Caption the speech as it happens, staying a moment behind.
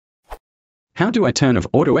How do I turn off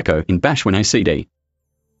auto echo in bash when I cd?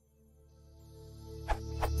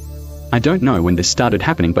 I don't know when this started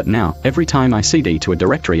happening, but now, every time I cd to a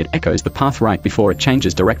directory, it echoes the path right before it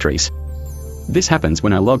changes directories. This happens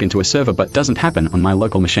when I log into a server but doesn't happen on my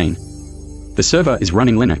local machine. The server is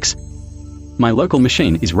running Linux. My local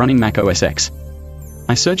machine is running Mac OS X.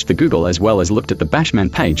 I searched the Google as well as looked at the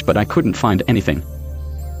bashman page, but I couldn't find anything.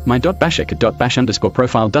 My .bashik.bash_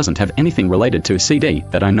 profile doesn't have anything related to a CD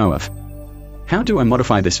that I know of. How do I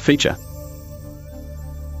modify this feature?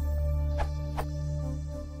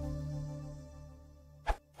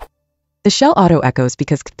 The shell auto-echoes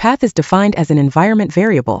because path is defined as an environment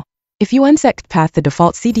variable. If you unset path, the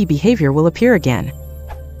default CD behavior will appear again.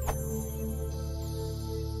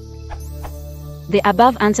 The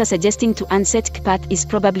above answer suggesting to unset path is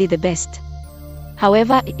probably the best.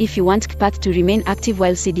 However, if you want path to remain active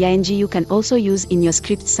while cding, you can also use in your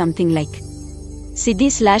script something like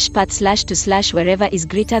cd/path/to/ wherever is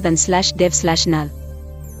greater than /dev/null.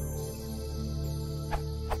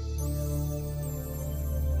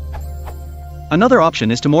 Another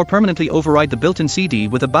option is to more permanently override the built-in CD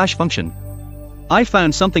with a bash function. I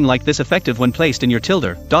found something like this effective when placed in your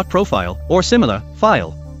tilde.profile or similar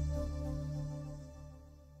file.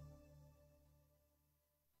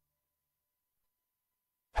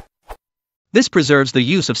 This preserves the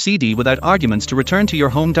use of CD without arguments to return to your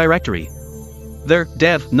home directory. There,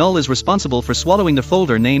 dev null is responsible for swallowing the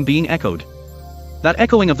folder name being echoed. That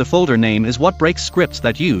echoing of the folder name is what breaks scripts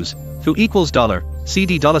that use foo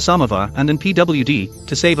 $cd $samava and an pwd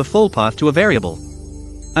to save a full path to a variable.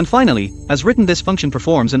 And finally, as written, this function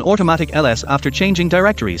performs an automatic ls after changing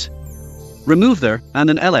directories. Remove there and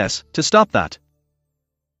an ls to stop that.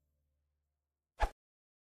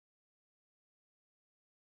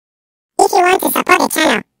 If you want to support the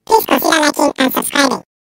channel, please consider liking and subscribing.